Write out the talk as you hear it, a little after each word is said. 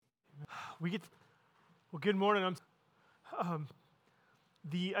Well, good morning.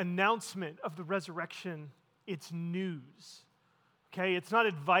 The announcement of the resurrection, it's news. Okay, it's not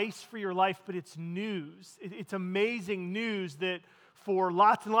advice for your life, but it's news. It's amazing news that for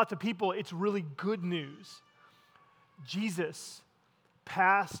lots and lots of people, it's really good news. Jesus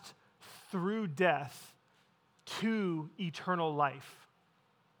passed through death to eternal life.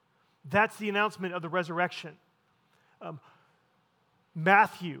 That's the announcement of the resurrection.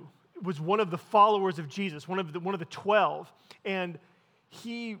 Matthew was one of the followers of Jesus, one of the 12, and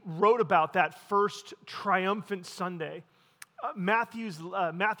he wrote about that first triumphant Sunday. Matthew's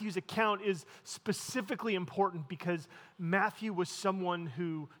account is specifically important because Matthew was someone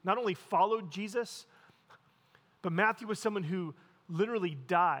who not only followed Jesus, but Matthew was someone who literally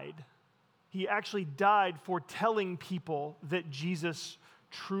died. He actually died for telling people that Jesus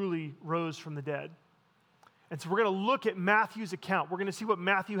truly rose from the dead. And so we're going to look at Matthew's account. We're going to see what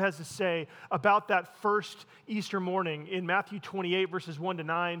Matthew has to say about that first Easter morning in Matthew 28, verses 1 to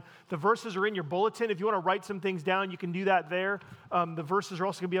 9. The verses are in your bulletin. If you want to write some things down, you can do that there. The verses are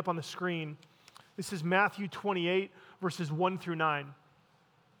also going to be up on the screen. This is Matthew 28, verses 1 through 9.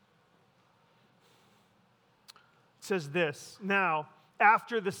 It says this, "Now,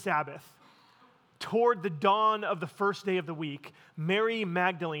 after the Sabbath, toward the dawn of the first day of the week, Mary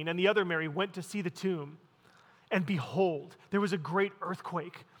Magdalene and the other Mary went to see the tomb. And behold, there was a great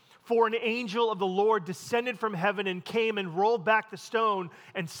earthquake, for an angel of the Lord descended from heaven and came and rolled back the stone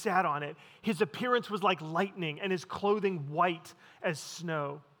and sat on it. His appearance was like lightning, and his clothing white as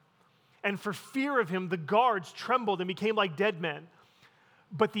snow. And for fear of him, the guards trembled and became like dead men.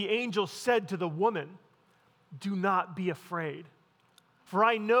 But the angel said to the woman, 'Do not be afraid, for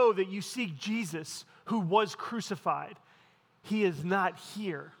I know that you seek Jesus who was crucified. He is not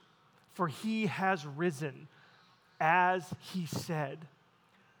here, for he has risen, as he said.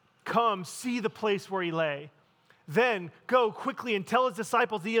 Come, see the place where he lay. Then go quickly and tell his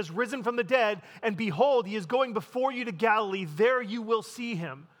disciples he has risen from the dead, and behold, he is going before you to Galilee. There you will see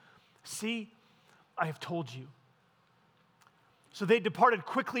him. See, I have told you.' So they departed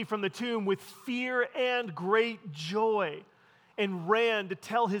quickly from the tomb with fear and great joy and ran to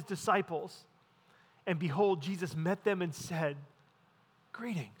tell his disciples. And behold, Jesus met them and said,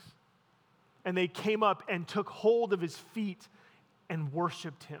 'Greetings.' And they came up and took hold of his feet and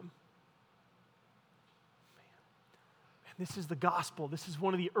worshiped him." Man, this is the gospel. This is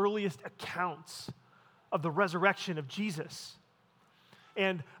one of the earliest accounts of the resurrection of Jesus.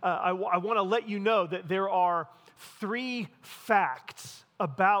 And I want to let you know that there are 3 facts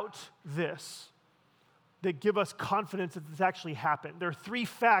about this that give us confidence that this actually happened. There are 3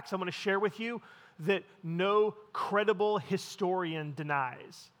 facts I'm going to share with you that no credible historian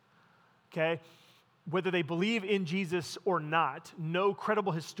denies. Okay? Whether they believe in Jesus or not, no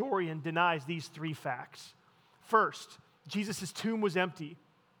credible historian denies these 3 facts. First, Jesus' tomb was empty.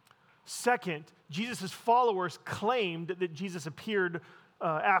 Second, Jesus' followers claimed that Jesus appeared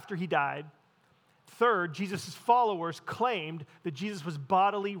after he died. Third, Jesus' followers claimed that Jesus was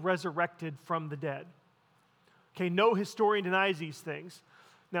bodily resurrected from the dead. Okay, no historian denies these things.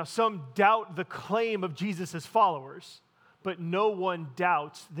 Now, some doubt the claim of Jesus' followers, but no one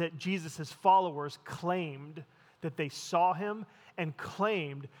doubts that Jesus' followers claimed that they saw him and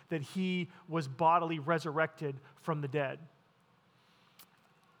claimed that he was bodily resurrected from the dead.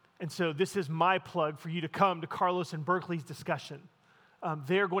 And so this is my plug for you to come to Carlos and Berkeley's discussion.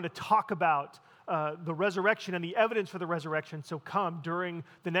 They're going to talk about the resurrection and the evidence for the resurrection. So come during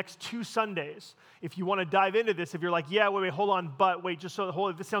the next 2 Sundays. If you want to dive into this, if you're like, yeah, wait, hold on, but wait, just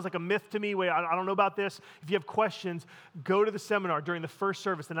so this sounds like a myth to me. Wait, I don't know about this. If you have questions, go to the seminar during the first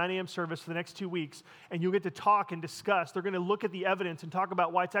service, the 9 a.m. service for the next 2 weeks, and you'll get to talk and discuss. They're going to look at the evidence and talk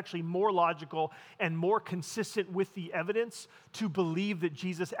about why it's actually more logical and more consistent with the evidence to believe that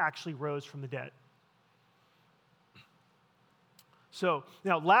Jesus actually rose from the dead. So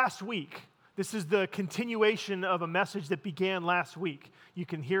now last week, this is the continuation of a message that began last week. You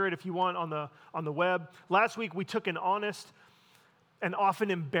can hear it if you want on the web. Last week, we took an honest and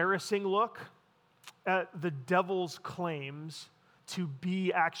often embarrassing look at the devil's claims to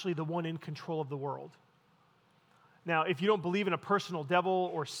be actually the one in control of the world. Now, if you don't believe in a personal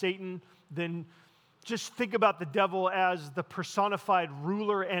devil or Satan, then just think about the devil as the personified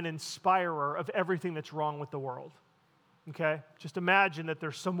ruler and inspirer of everything that's wrong with the world. Okay? Just imagine that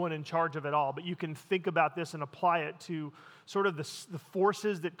there's someone in charge of it all, but you can think about this and apply it to sort of the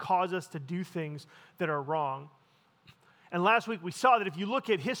forces that cause us to do things that are wrong. And last week we saw that if you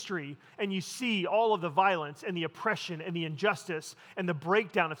look at history and you see all of the violence and the oppression and the injustice and the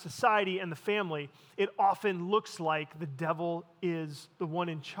breakdown of society and the family, it often looks like the devil is the one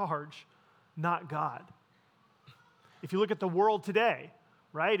in charge not God. If you look at the world today,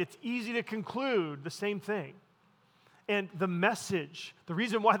 right, it's easy to conclude the same thing. And the message, the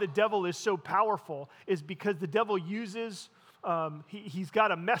reason why the devil is so powerful is because the devil uses, he's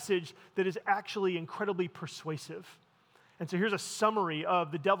got a message that is actually incredibly persuasive. And so here's a summary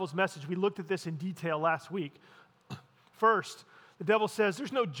of the devil's message. We looked at this in detail last week. First, the devil says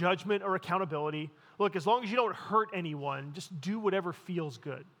there's no judgment or accountability. Look, as long as you don't hurt anyone, just do whatever feels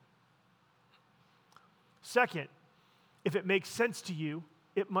good. Second, if it makes sense to you,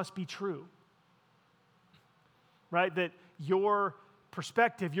 it must be true. Right? That your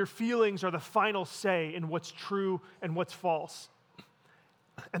perspective, your feelings are the final say in what's true and what's false.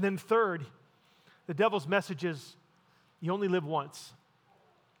 And then third, the devil's message is you only live once,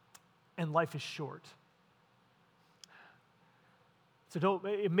 and life is short. So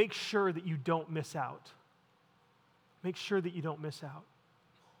make sure that you don't miss out. Make sure that you don't miss out.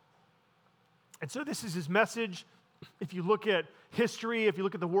 And so this is his message. If you look at history, if you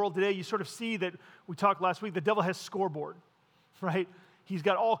look at the world today, you sort of see that, we talked last week, the devil has scoreboard, right? He's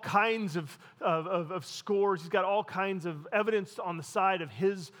got all kinds of scores. He's got all kinds of evidence on the side of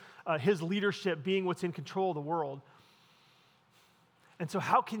his leadership being what's in control of the world. And so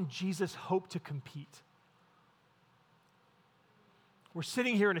how can Jesus hope to compete? We're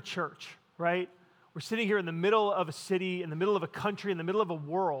sitting here in a church, right? We're sitting here in the middle of a city, in the middle of a country, in the middle of a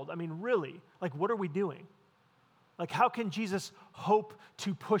world. I mean, really, like, what are we doing? Like, how can Jesus hope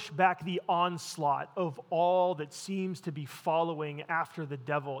to push back the onslaught of all that seems to be following after the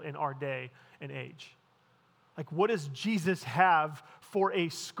devil in our day and age? Like, what does Jesus have for a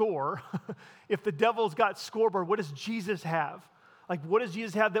score? If the devil's got scoreboard, what does Jesus have? Like, what does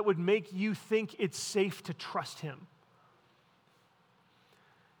Jesus have that would make you think it's safe to trust him?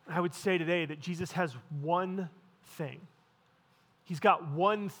 I would say today that Jesus has one thing. He's got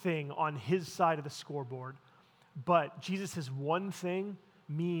one thing on his side of the scoreboard, but Jesus' one thing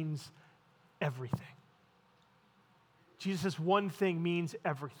means everything. Jesus' one thing means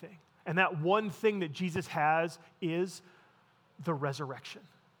everything. And that one thing that Jesus has is the resurrection.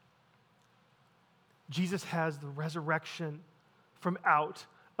 Jesus has the resurrection from out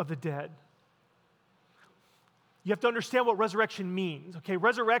of the dead. You have to understand what resurrection means, okay?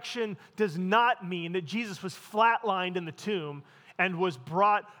 Resurrection does not mean that Jesus was flatlined in the tomb and was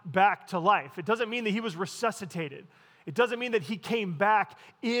brought back to life. It doesn't mean that he was resuscitated. It doesn't mean that he came back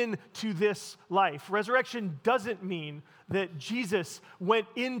into this life. Resurrection doesn't mean that Jesus went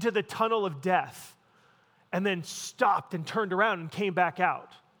into the tunnel of death and then stopped and turned around and came back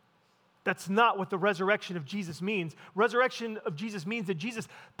out. That's not what the resurrection of Jesus means. Resurrection of Jesus means that Jesus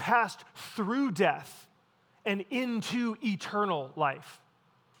passed through death and into eternal life.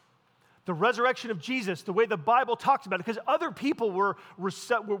 The resurrection of Jesus, the way the Bible talks about it, because other people were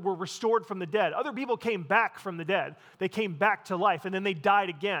restored from the dead. Other people came back from the dead. They came back to life, and then they died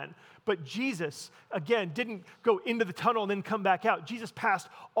again. But Jesus, again, didn't go into the tunnel and then come back out. Jesus passed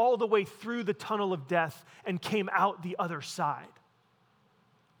all the way through the tunnel of death and came out the other side.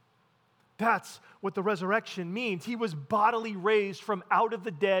 That's what the resurrection means. He was bodily raised from out of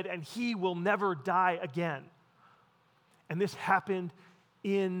the dead, and he will never die again. And this happened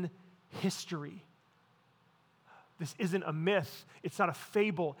in history. This isn't a myth. It's not a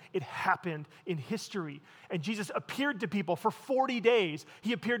fable. It happened in history. And Jesus appeared to people for 40 days.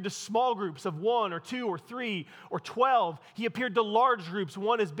 He appeared to small groups of 1 or 2 or 3 or 12. He appeared to large groups,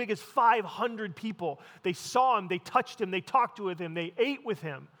 one as big as 500 people. They saw him. They touched him. They talked with him. They ate with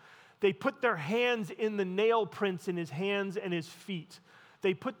him. They put their hands in the nail prints in his hands and his feet.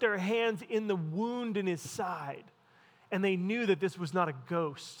 They put their hands in the wound in his side. And they knew that this was not a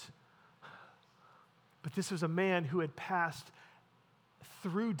ghost, but this was a man who had passed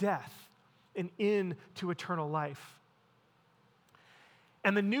through death and into eternal life.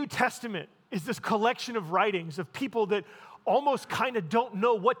 And the New Testament is this collection of writings of people that almost kind of don't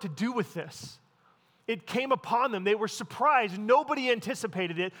know what to do with this. It came upon them. They were surprised. Nobody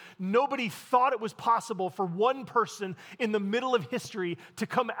anticipated it. Nobody thought it was possible for one person in the middle of history to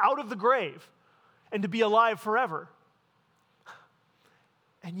come out of the grave and to be alive forever.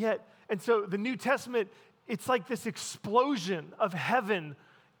 And so the New Testament, it's like this explosion of heaven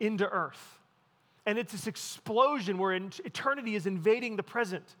into earth. And it's this explosion where eternity is invading the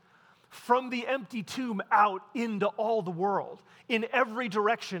present. From the empty tomb out into all the world. In every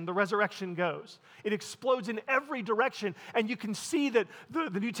direction, the resurrection goes. It explodes in every direction. And you can see that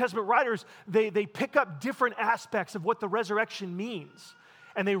the New Testament writers, they pick up different aspects of what the resurrection means.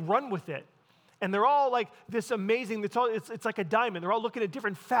 And they run with it. And they're all like this amazing, it's like a diamond. They're all looking at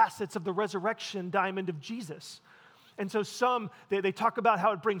different facets of the resurrection diamond of Jesus. And so some, they talk about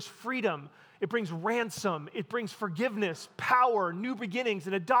how it brings freedom, it brings ransom, it brings forgiveness, power, new beginnings,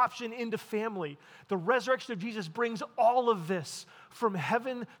 and adoption into family. The resurrection of Jesus brings all of this from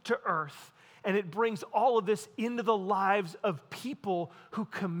heaven to earth, and it brings all of this into the lives of people who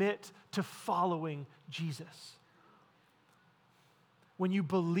commit to following Jesus. When you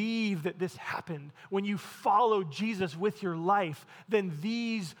believe that this happened, when you follow Jesus with your life, then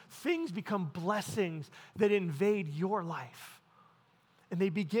these things become blessings that invade your life. And they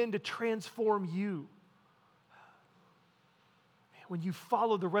begin to transform you. When you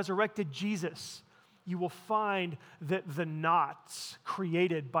follow the resurrected Jesus, you will find that the knots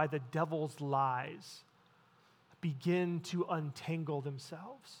created by the devil's lies begin to untangle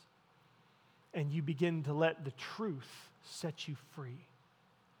themselves. And you begin to let the truth set you free.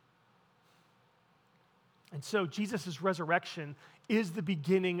 And so Jesus' resurrection is the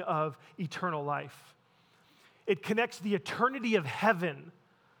beginning of eternal life. It connects the eternity of heaven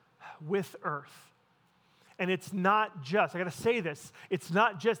with earth. And it's not just, I got to say this, it's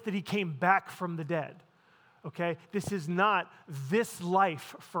not just that he came back from the dead, okay? This is not this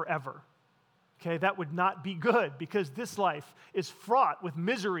life forever, okay? That would not be good because this life is fraught with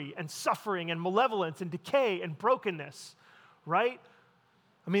misery and suffering and malevolence and decay and brokenness, right?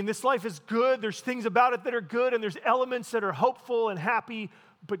 I mean, this life is good. There's things about it that are good, and there's elements that are hopeful and happy,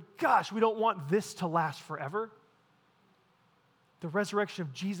 but gosh, we don't want this to last forever. The resurrection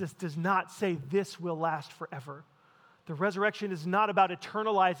of Jesus does not say this will last forever. The resurrection is not about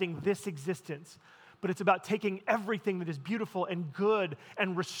eternalizing this existence, but it's about taking everything that is beautiful and good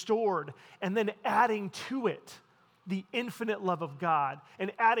and restored and then adding to it the infinite love of God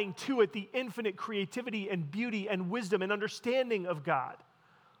and adding to it the infinite creativity and beauty and wisdom and understanding of God,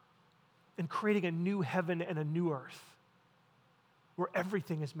 and creating a new heaven and a new earth where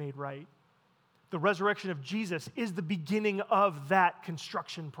everything is made right. The resurrection of Jesus is the beginning of that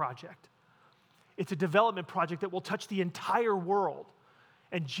construction project. It's a development project that will touch the entire world.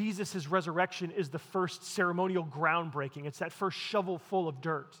 And Jesus' resurrection is the first ceremonial groundbreaking. It's that first shovel full of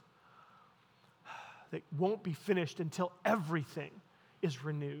dirt that won't be finished until everything is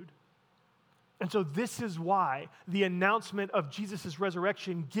renewed. And so this is why the announcement of Jesus'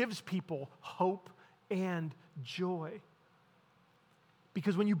 resurrection gives people hope and joy.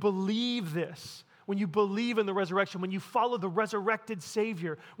 Because when you believe this, when you believe in the resurrection, when you follow the resurrected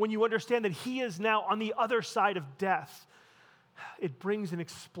Savior, when you understand that He is now on the other side of death, it brings an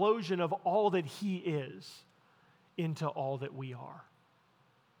explosion of all that He is into all that we are.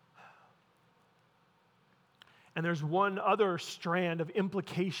 And there's one other strand of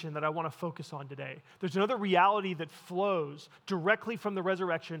implication that I want to focus on today. There's another reality that flows directly from the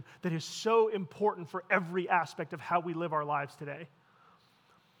resurrection that is so important for every aspect of how we live our lives today.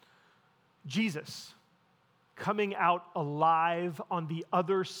 Jesus, coming out alive on the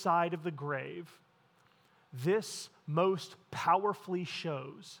other side of the grave, this most powerfully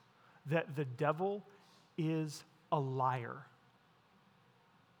shows that the devil is a liar.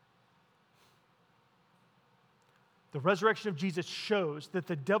 The resurrection of Jesus shows that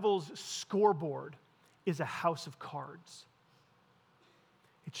the devil's scoreboard is a house of cards.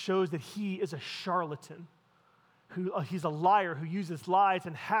 It shows that he is a charlatan, he's a liar who uses lies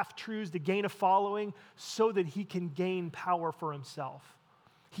and half-truths to gain a following so that he can gain power for himself.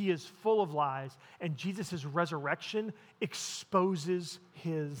 He is full of lies, and Jesus' resurrection exposes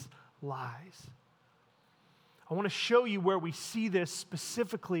his lies. I want to show you where we see this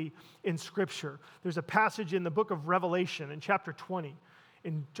specifically in Scripture. There's a passage in the book of Revelation in chapter 20.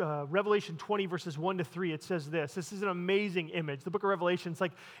 In Revelation 20, verses 1 to 3, it says this. This is an amazing image. The book of Revelation,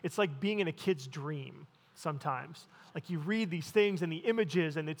 it's like being in a kid's dream sometimes. Like you read these things and the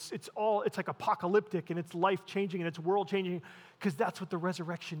images, and it's like apocalyptic, and it's life-changing, and it's world-changing, because that's what the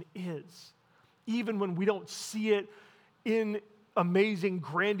resurrection is. Even when we don't see it in amazing,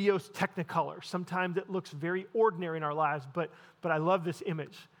 grandiose technicolor. Sometimes it looks very ordinary in our lives, but I love this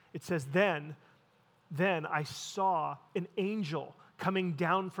image. It says, Then I saw an angel coming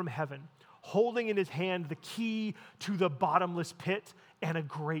down from heaven, holding in his hand the key to the bottomless pit and a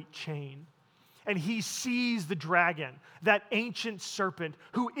great chain. And he seized the dragon, that ancient serpent,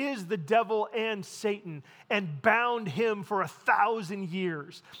 who is the devil and Satan, and bound him for 1,000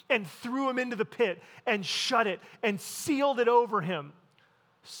 years, and threw him into the pit, and shut it, and sealed it over him,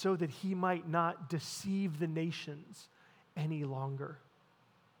 so that he might not deceive the nations any longer.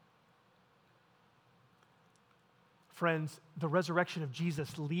 Friends, the resurrection of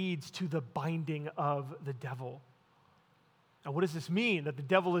Jesus leads to the binding of the devil. Now, what does this mean, that the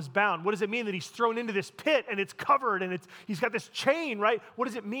devil is bound? What does it mean that he's thrown into this pit and it's covered and he's got this chain, right? What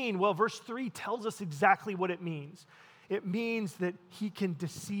does it mean? Well, verse 3 tells us exactly what it means. It means that he can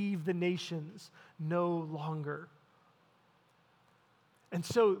deceive the nations no longer. And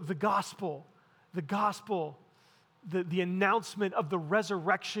so the gospel, the announcement of the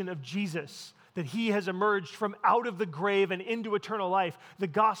resurrection of Jesus, that he has emerged from out of the grave and into eternal life. The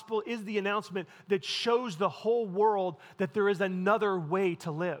gospel is the announcement that shows the whole world that there is another way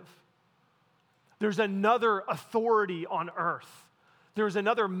to live. There's another authority on earth. There's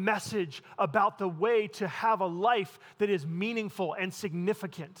another message about the way to have a life that is meaningful and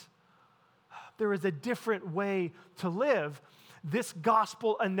significant. There is a different way to live. This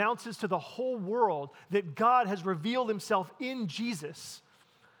gospel announces to the whole world that God has revealed himself in Jesus,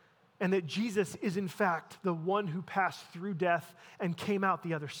 and that Jesus is in fact the one who passed through death and came out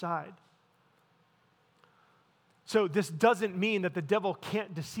the other side. So this doesn't mean that the devil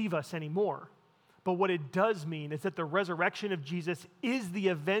can't deceive us anymore. But what it does mean is that the resurrection of Jesus is the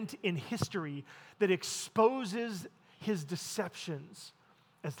event in history that exposes his deceptions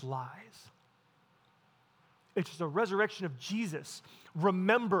as lies. It's the resurrection of Jesus,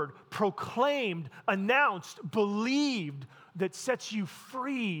 remembered, proclaimed, announced, believed, that sets you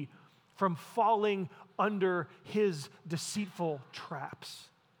free from falling under his deceitful traps.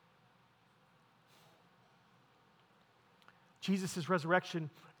 Jesus'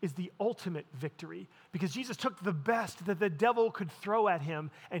 resurrection is the ultimate victory because Jesus took the best that the devil could throw at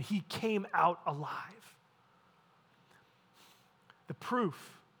him and he came out alive. The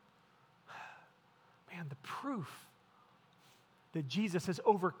proof that Jesus has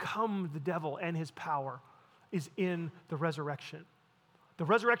overcome the devil and his power is in the resurrection. The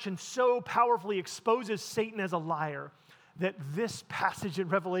resurrection so powerfully exposes Satan as a liar that this passage in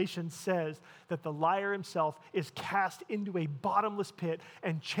Revelation says that the liar himself is cast into a bottomless pit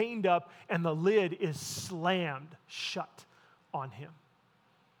and chained up, and the lid is slammed shut on him.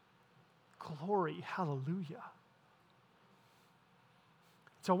 Glory, hallelujah.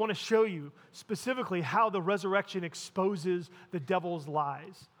 So I want to show you specifically how the resurrection exposes the devil's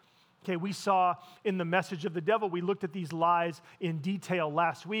lies. Okay, we saw in the message of the devil, we looked at these lies in detail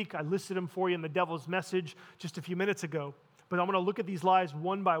last week. I listed them for you in the devil's message just a few minutes ago. But I'm going to look at these lies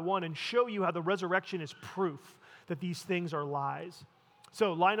one by one and show you how the resurrection is proof that these things are lies.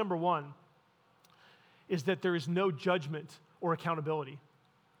 So lie number one is that there is no judgment or accountability.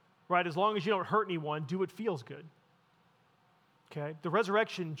 Right? As long as you don't hurt anyone, do what feels good. Okay? The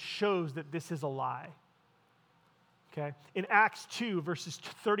resurrection shows that this is a lie. Okay? In Acts 2, verses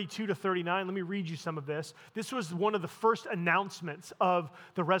 32 to 39, let me read you some of this. This was one of the first announcements of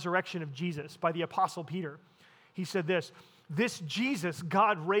the resurrection of Jesus by the Apostle Peter. He said this Jesus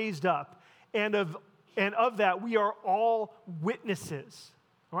God raised up, and of that we are all witnesses.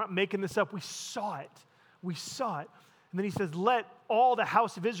 We're not making this up. We saw it. And then he says, let all the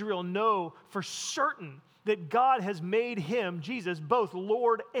house of Israel know for certain that God has made him, Jesus, both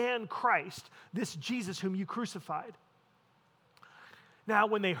Lord and Christ, this Jesus whom you crucified. Now,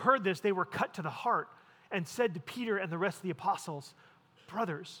 when they heard this, they were cut to the heart and said to Peter and the rest of the apostles,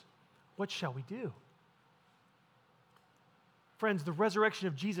 brothers, what shall we do? Friends, the resurrection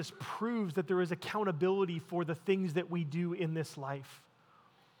of Jesus proves that there is accountability for the things that we do in this life.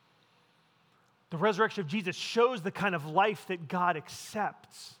 The resurrection of Jesus shows the kind of life that God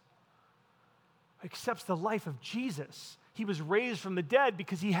accepts. Accepts the life of Jesus. He was raised from the dead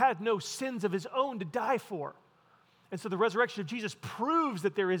because he had no sins of his own to die for. And so the resurrection of Jesus proves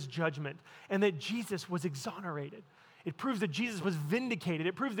that there is judgment and that Jesus was exonerated. It proves that Jesus was vindicated.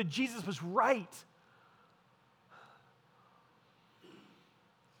 It proves that Jesus was right.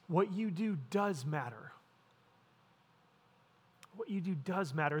 What you do does matter. What you do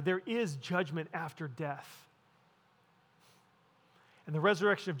does matter. There is judgment after death. And the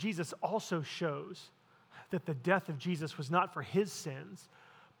resurrection of Jesus also shows that the death of Jesus was not for his sins,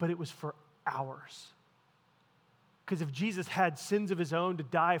 but it was for ours. Because if Jesus had sins of his own to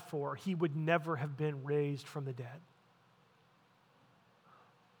die for, he would never have been raised from the dead.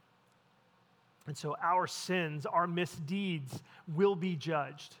 And so our sins, our misdeeds will be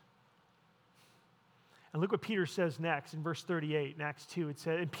judged. And look what Peter says next in verse 38 in Acts 2. It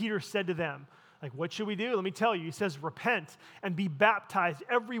said, and Peter said to them, like, what should we do? Let me tell you. He says, repent and be baptized,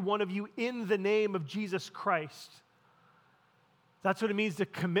 every one of you, in the name of Jesus Christ. That's what it means to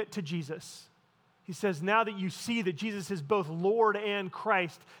commit to Jesus. He says, now that you see that Jesus is both Lord and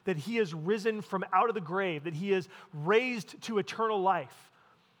Christ, that he is risen from out of the grave, that he is raised to eternal life,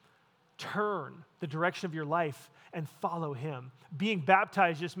 turn the direction of your life and follow him. Being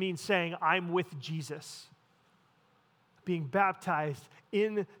baptized just means saying, I'm with Jesus. Being baptized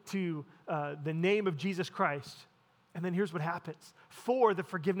into the name of Jesus Christ And then here's what happens: for the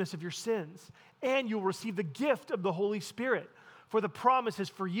forgiveness of your sins, and you'll receive the gift of the Holy Spirit. For the promise is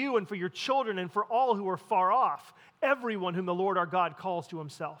for you and for your children and for all who are far off, everyone whom the Lord our God calls to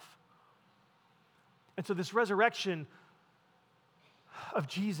himself. And so this resurrection of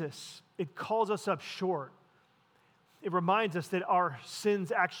Jesus, it calls us up short. It reminds us that our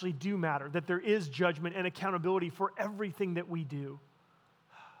sins actually do matter, that there is judgment and accountability for everything that we do.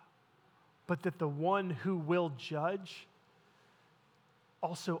 But that the one who will judge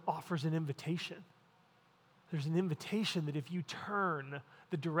also offers an invitation. There's an invitation that if you turn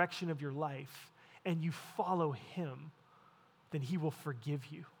the direction of your life and you follow him, then he will forgive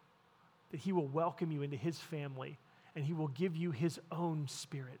you, that he will welcome you into his family, and he will give you his own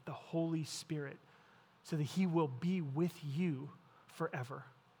Spirit, the Holy Spirit, so that he will be with you forever.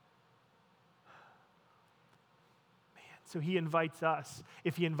 So he invites us.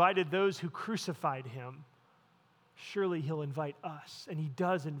 If he invited those who crucified him, surely he'll invite us, and he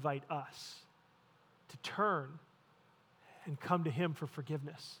does invite us to turn and come to him for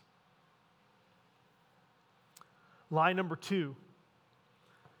forgiveness. Lie number 2,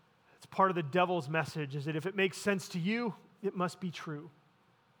 it's part of the devil's message, is that if it makes sense to you, it must be true.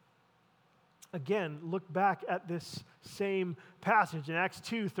 Again, look back at this same passage in Acts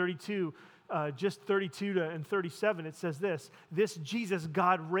 2:32. Just 32 and 37, it says this Jesus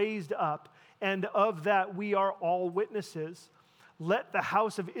God raised up, and of that we are all witnesses. Let the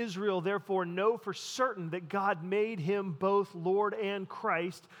house of Israel therefore know for certain that God made him both Lord and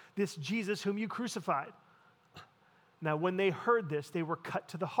Christ, this Jesus whom you crucified. Now when they heard this, they were cut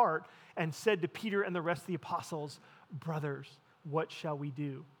to the heart and said to Peter and the rest of the apostles, brothers, what shall we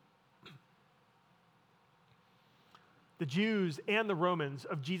do? The Jews and the Romans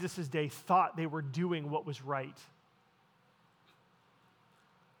of Jesus' day thought they were doing what was right.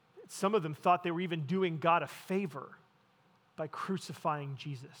 Some of them thought they were even doing God a favor by crucifying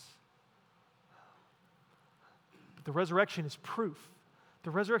Jesus. But the resurrection is proof. The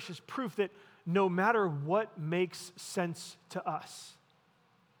resurrection is proof that no matter what makes sense to us,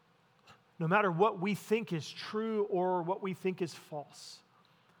 no matter what we think is true or what we think is false,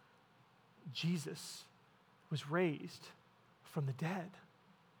 Jesus was raised from the dead.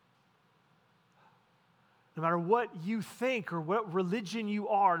 No matter what you think or what religion you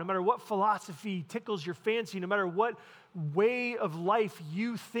are, no matter what philosophy tickles your fancy, no matter what way of life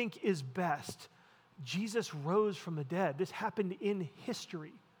you think is best, Jesus rose from the dead. This happened in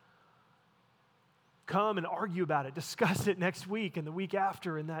history. Come and argue about it, discuss it next week and the week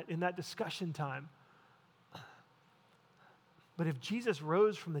after in that discussion time. But if Jesus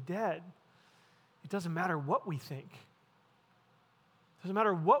rose from the dead, it doesn't matter what we think. It doesn't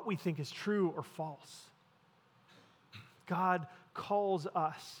matter what we think is true or false. God calls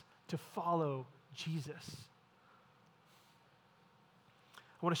us to follow Jesus.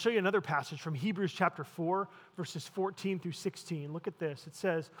 I want to show you another passage from Hebrews chapter 4, verses 14 through 16. Look at this. It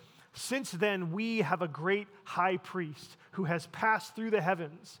says, since then we have a great high priest who has passed through the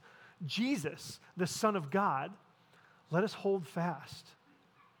heavens, Jesus, the Son of God. Let us hold fast.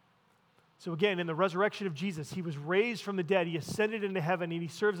 So again, in the resurrection of Jesus, he was raised from the dead, he ascended into heaven, and he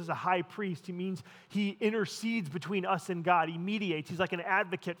serves as a high priest. He means he intercedes between us and God. He mediates. He's like an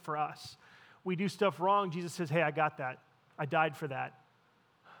advocate for us. We do stuff wrong, Jesus says, hey, I got that. I died for that.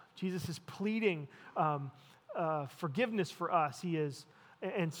 Jesus is pleading forgiveness for us. He is.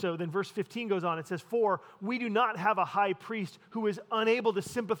 And so then verse 15 goes on. It says, for we do not have a high priest who is unable to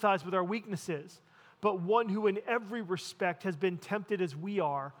sympathize with our weaknesses, but one who in every respect has been tempted as we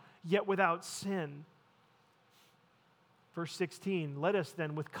are, yet without sin. Verse 16, let us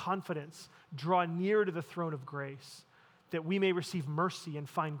then with confidence draw near to the throne of grace, that we may receive mercy and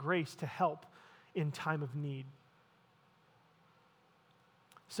find grace to help in time of need.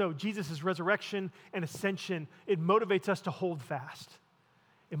 So Jesus' resurrection and ascension, it motivates us to hold fast.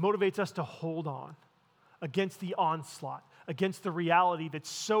 It motivates us to hold on against the onslaught, against the reality that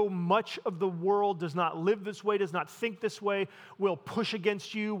so much of the world does not live this way, does not think this way, will push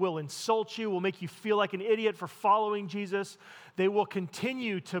against you, will insult you, will make you feel like an idiot for following Jesus. They will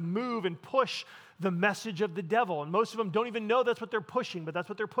continue to move and push the message of the devil. And most of them don't even know that's what they're pushing, but that's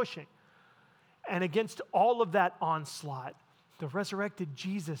what they're pushing. And against all of that onslaught, the resurrected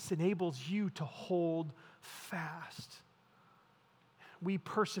Jesus enables you to hold fast. We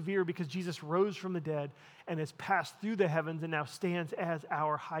persevere because Jesus rose from the dead and has passed through the heavens and now stands as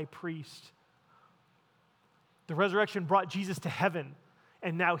our high priest. The resurrection brought Jesus to heaven,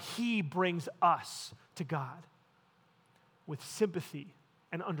 and now he brings us to God with sympathy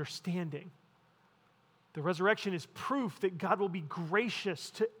and understanding. The resurrection is proof that God will be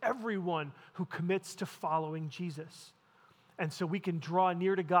gracious to everyone who commits to following Jesus. And so we can draw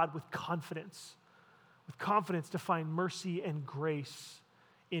near to God with confidence to find mercy and grace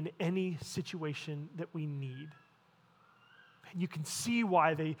in any situation that we need. And you can see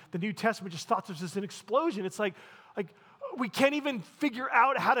why the New Testament just thought this was an explosion. It's like we can't even figure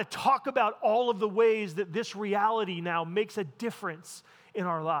out how to talk about all of the ways that this reality now makes a difference in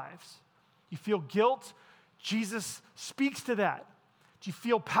our lives. You feel guilt? Jesus speaks to that. Do you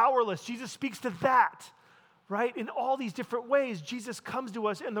feel powerless? Jesus speaks to that, right? In all these different ways, Jesus comes to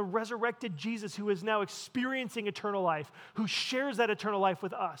us, and the resurrected Jesus who is now experiencing eternal life, who shares that eternal life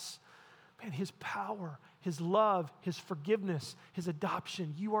with us. Man, his power, his love, his forgiveness, his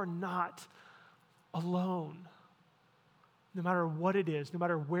adoption, you are not alone. No matter what it is, no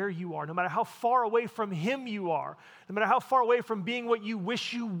matter where you are, no matter how far away from him you are, no matter how far away from being what you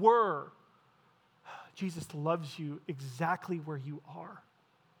wish you were, Jesus loves you exactly where you are.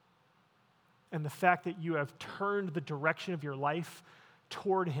 And the fact that you have turned the direction of your life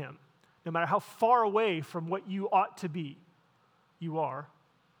toward him, no matter how far away from what you ought to be, you are,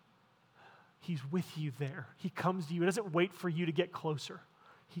 he's with you there. He comes to you. He doesn't wait for you to get closer.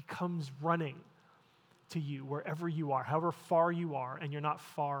 He comes running to you wherever you are, however far you are, and you're not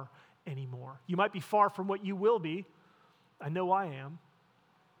far anymore. You might be far from what you will be. I know I am.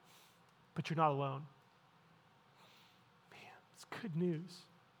 But you're not alone. Man, it's good news.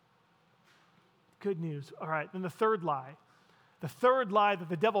 Good news. All right, then the third lie. The third lie that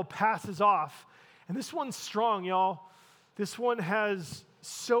the devil passes off, and this one's strong, y'all. This one has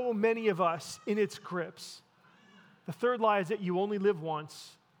so many of us in its grips. The third lie is that you only live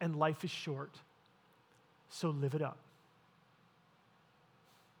once and life is short. So live it up.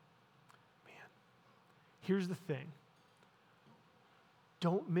 Man, here's the thing.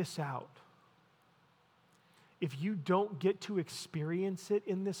 Don't miss out. If you don't get to experience it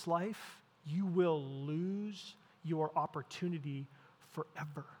in this life, you will lose your opportunity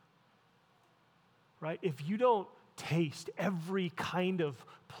forever. Right? If you don't taste every kind of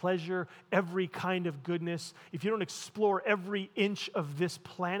pleasure, every kind of goodness, if you don't explore every inch of this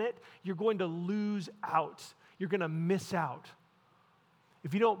planet, you're going to lose out. You're going to miss out.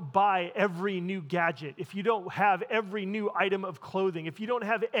 If you don't buy every new gadget, if you don't have every new item of clothing, if you don't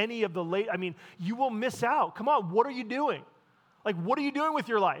have any of the you will miss out. Come on, what are you doing? What are you doing with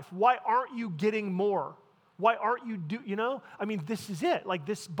your life? Why aren't you getting more? Why aren't you this is it.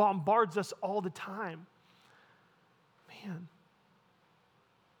 This bombards us all the time. Man,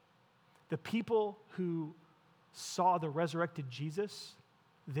 the people who saw the resurrected Jesus,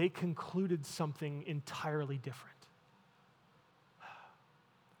 they concluded something entirely different.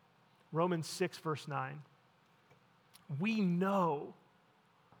 Romans 6, verse 9. We know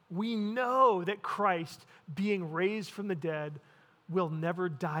that Christ, being raised from the dead, will never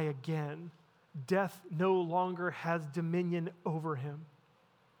die again. Death no longer has dominion over him.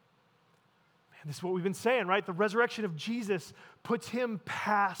 Man, this is what we've been saying, right? The resurrection of Jesus puts him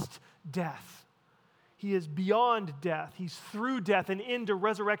past death. He is beyond death. He's through death and into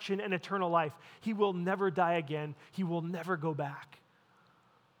resurrection and eternal life. He will never die again. He will never go back.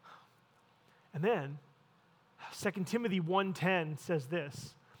 And then 2 Timothy 1:10 says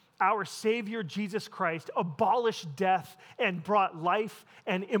this, our Savior Jesus Christ abolished death and brought life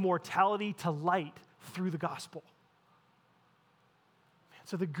and immortality to light through the gospel.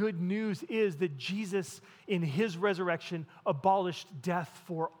 So the good news is that Jesus, in his resurrection, abolished death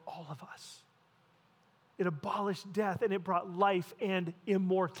for all of us. It abolished death and it brought life and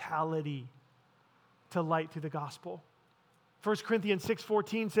immortality to light through the gospel. 1 Corinthians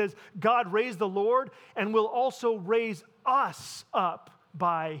 6:14 says, God raised the Lord and will also raise us up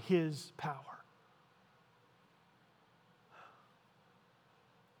by his power.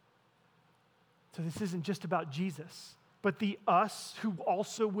 So this isn't just about Jesus, but the us who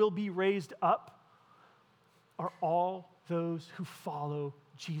also will be raised up are all those who follow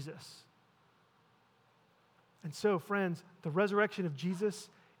Jesus. And so, friends, the resurrection of Jesus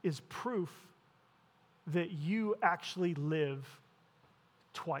is proof that you actually live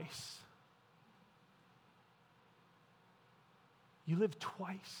twice. You live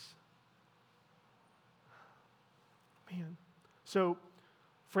twice. Man. So,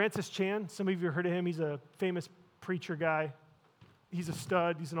 Francis Chan, some of you have heard of him. He's a famous preacher guy. He's a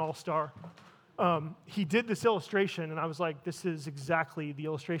stud. He's an all-star. He did this illustration, and I was like, this is exactly the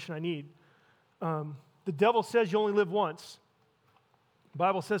illustration I need. The devil says you only live once. The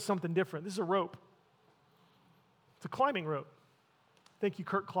Bible says something different. This is a rope. It's a climbing rope. Thank you,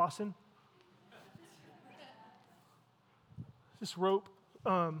 Kurt Clausen. This rope,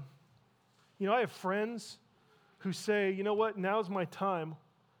 I have friends who say, you know what, now's my time.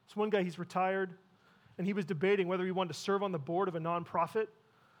 This one guy, he's retired, and he was debating whether he wanted to serve on the board of a nonprofit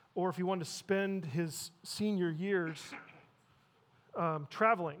or if he wanted to spend his senior years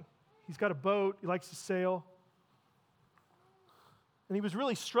traveling. He's got a boat, he likes to sail. And he was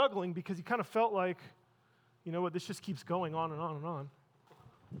really struggling because he kind of felt like, you know what, this just keeps going on and on and on.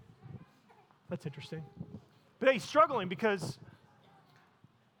 That's interesting. But he's struggling because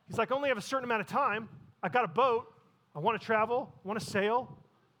he's like, I only have a certain amount of time. I got a boat. I want to travel. I want to sail.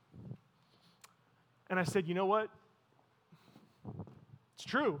 And I said, you know what? It's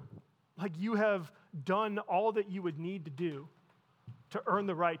true. Like, you have done all that you would need to do to earn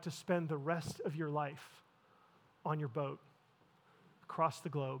the right to spend the rest of your life on your boat across the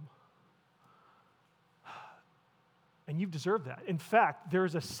globe. And you've deserved that. In fact,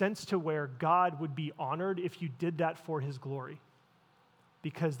 there's a sense to where God would be honored if you did that for his glory.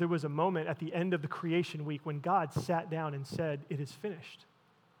 Because there was a moment at the end of the creation week when God sat down and said, it is finished.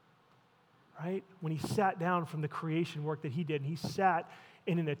 Right? When he sat down from the creation work that he did, and he sat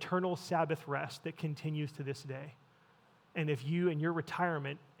in an eternal Sabbath rest that continues to this day. And if you in your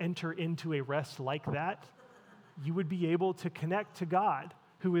retirement enter into a rest like that, you would be able to connect to God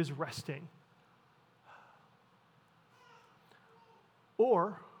who is resting.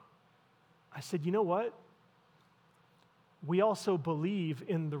 Or, I said, you know what? We also believe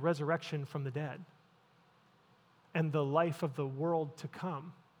in the resurrection from the dead and the life of the world to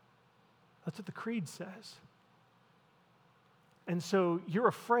come. That's what the creed says. And so you're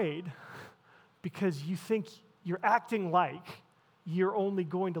afraid because you think you're acting like you're only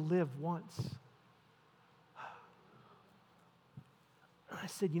going to live once. And I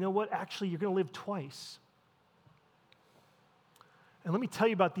said, you know what? Actually, you're going to live twice. And let me tell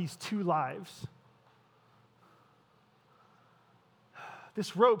you about these two lives.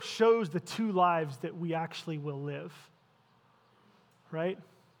 This rope shows the two lives that we actually will live, right?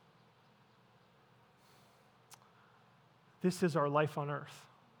 This is our life on earth.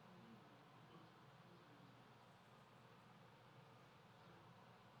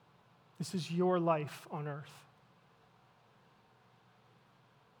 This is your life on earth.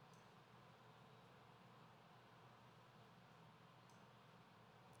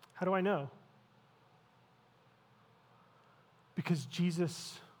 How do I know? Because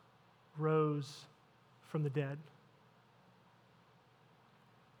Jesus rose from the dead.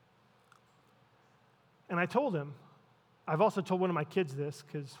 And I told him, I've also told one of my kids this,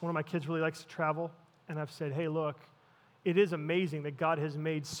 because one of my kids really likes to travel, and I've said, hey, look, it is amazing that God has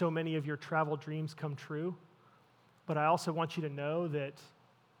made so many of your travel dreams come true, but I also want you to know that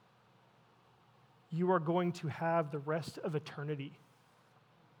you are going to have the rest of eternity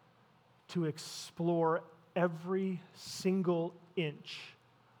to explore every single inch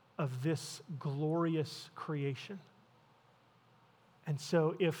of this glorious creation. And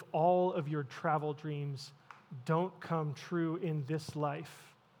so if all of your travel dreams don't come true in this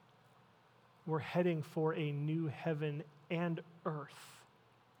life, we're heading for a new heaven and earth.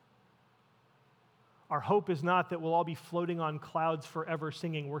 Our hope is not that we'll all be floating on clouds forever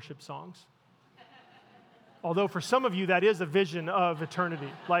singing worship songs. Although for some of you, that is a vision of eternity.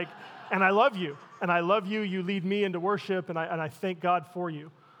 And I love you, you lead me into worship, and I thank God for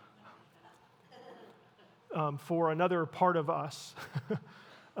you. For another part of us,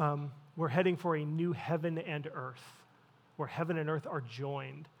 we're heading for a new heaven and earth, where heaven and earth are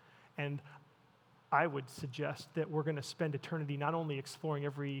joined. And I would suggest that we're going to spend eternity not only exploring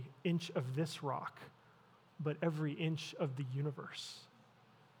every inch of this rock, but every inch of the universe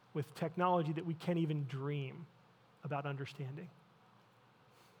with technology that we can't even dream about understanding.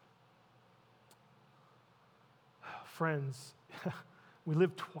 Friends, we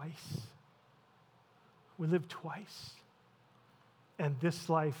live twice. We live twice. And this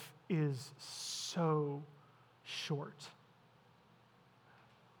life is so short.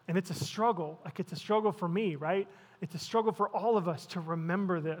 And it's a struggle. It's a struggle for me, right? It's a struggle for all of us to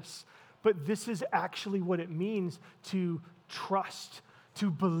remember this. But this is actually what it means to trust, to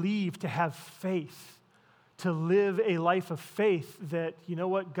believe, to have faith, to live a life of faith that, you know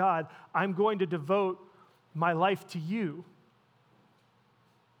what, God, I'm going to devote my life to you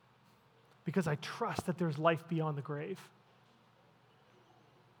because I trust that there's life beyond the grave.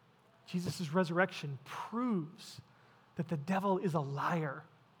 Jesus' resurrection proves that the devil is a liar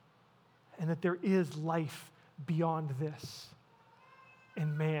and that there is life beyond this.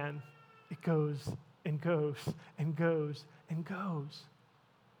 And man, it goes and goes and goes and goes.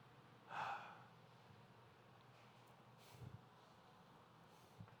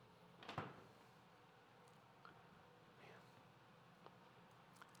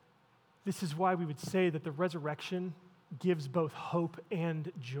 This is why we would say that the resurrection gives both hope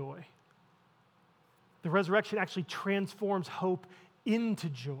and joy. The resurrection actually transforms hope into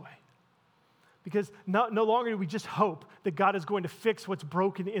joy. Because no longer do we just hope that God is going to fix what's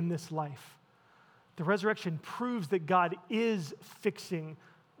broken in this life. The resurrection proves that God is fixing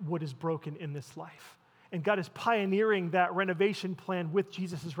what is broken in this life. And God is pioneering that renovation plan with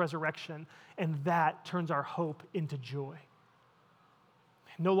Jesus' resurrection, and that turns our hope into joy.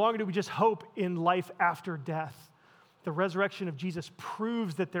 No longer do we just hope in life after death. The resurrection of Jesus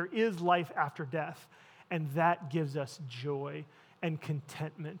proves that there is life after death, and that gives us joy and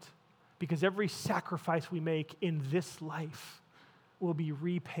contentment. Because every sacrifice we make in this life will be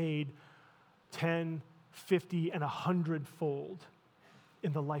repaid 10, 50, and 100-fold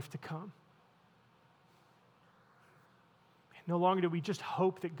in the life to come. No longer do we just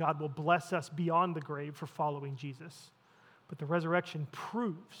hope that God will bless us beyond the grave for following Jesus, but the resurrection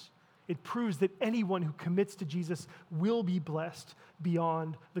proves that anyone who commits to Jesus will be blessed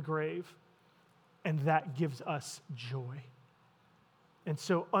beyond the grave, and that gives us joy. And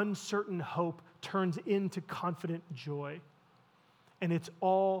so uncertain hope turns into confident joy. And it's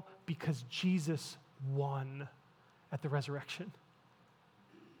all because Jesus won at the resurrection.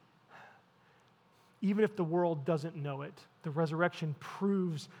 Even if the world doesn't know it, the resurrection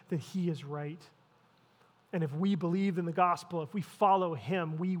proves that he is right. And if we believe in the gospel, if we follow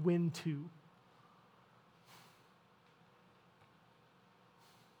him, we win too.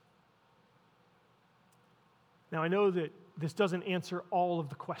 Now, I know that this doesn't answer all of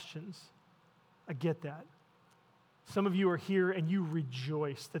the questions. I get that. Some of you are here and you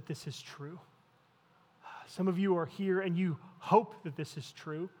rejoice that this is true. Some of you are here and you hope that this is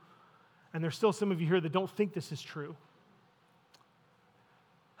true. And there's still some of you here that don't think this is true.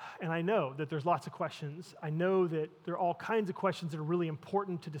 And I know that there's lots of questions. I know that there are all kinds of questions that are really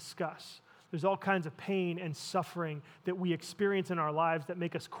important to discuss. There's all kinds of pain and suffering that we experience in our lives that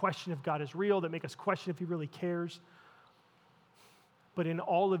make us question if God is real, that make us question if he really cares. But in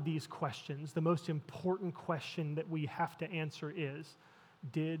all of these questions, the most important question that we have to answer is,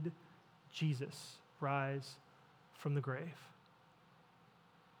 did Jesus rise from the grave?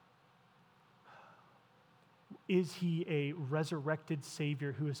 Is he a resurrected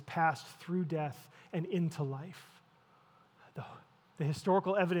Savior who has passed through death and into life? The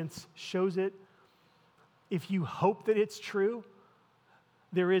historical evidence shows it. If you hope that it's true,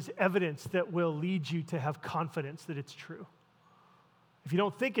 there is evidence that will lead you to have confidence that it's true. If you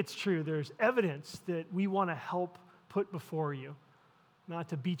don't think it's true, there's evidence that we want to help put before you, not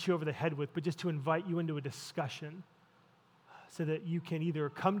to beat you over the head with, but just to invite you into a discussion so that you can either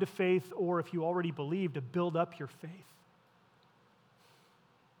come to faith or, if you already believe, to build up your faith.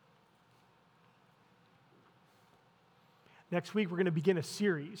 Next week, we're going to begin a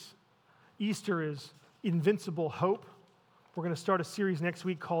series. Easter is Invincible Hope. We're going to start a series next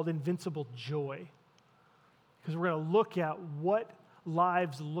week called Invincible Joy, because we're going to look at what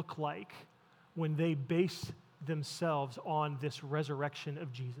lives look like when they base themselves on this resurrection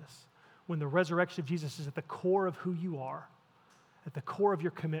of Jesus. When the resurrection of Jesus is at the core of who you are, at the core of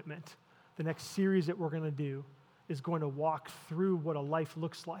your commitment, the next series that we're going to do is going to walk through what a life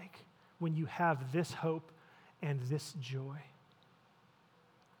looks like when you have this hope and this joy.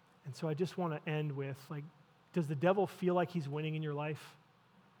 And so I just want to end with, does the devil feel like he's winning in your life?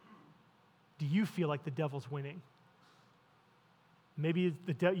 Do you feel like the devil's winning? Maybe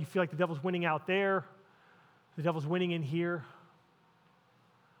you feel like the devil's winning out there, the devil's winning in here.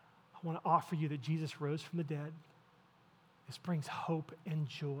 I want to offer you that Jesus rose from the dead. This brings hope and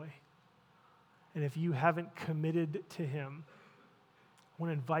joy. And if you haven't committed to him, I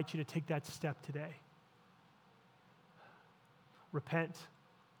want to invite you to take that step today. Repent.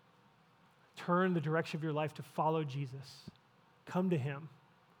 Turn the direction of your life to follow Jesus. Come to him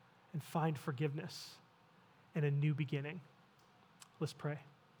and find forgiveness and a new beginning. Let's pray.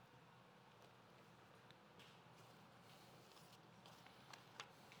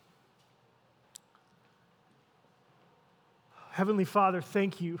 Heavenly Father,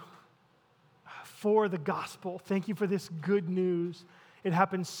 thank you for the gospel. Thank you for this good news. It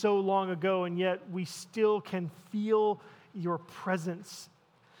happened so long ago, and yet we still can feel your presence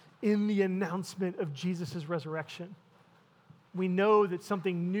in the announcement of Jesus' resurrection. We know that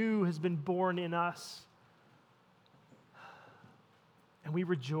something new has been born in us, and we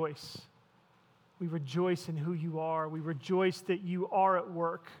rejoice. We rejoice in who you are. We rejoice that you are at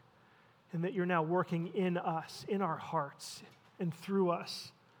work and that you're now working in us, in our hearts, and through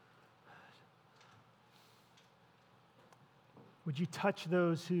us. Would you touch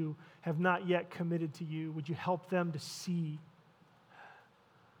those who have not yet committed to you? Would you help them to see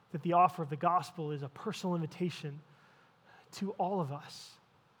that the offer of the gospel is a personal invitation to all of us.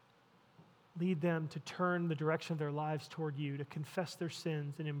 Lead them to turn the direction of their lives toward you, to confess their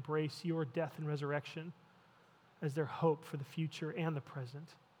sins and embrace your death and resurrection as their hope for the future and the present.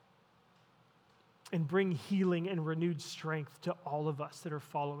 And bring healing and renewed strength to all of us that are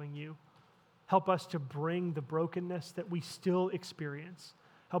following you. Help us to bring the brokenness that we still experience.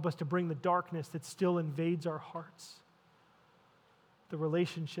 Help us to bring the darkness that still invades our hearts, the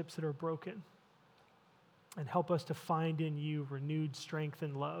relationships that are broken, and help us to find in you renewed strength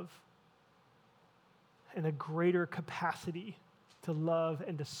and love, and a greater capacity to love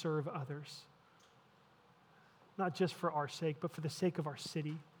and to serve others, not just for our sake, but for the sake of our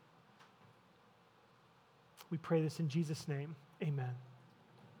city. We pray this in Jesus' name. Amen.